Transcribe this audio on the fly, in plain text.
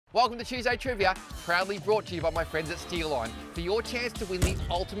Welcome to Tuesday Trivia, proudly brought to you by my friends at Steelline. For your chance to win the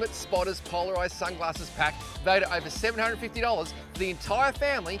Ultimate Spotters Polarised Sunglasses Pack, valued at over $750 for the entire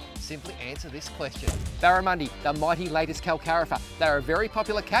family, simply answer this question. Barramundi, the mighty latest Calcarifer. They are a very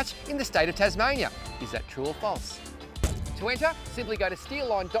popular catch in the state of Tasmania. Is that true or false? To enter, simply go to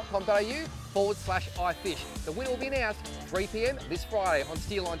steelline.com.au/ifish. The winner will be announced 3 p.m. this Friday on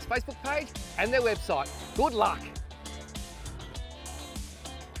Steelline's Facebook page and their website. Good luck!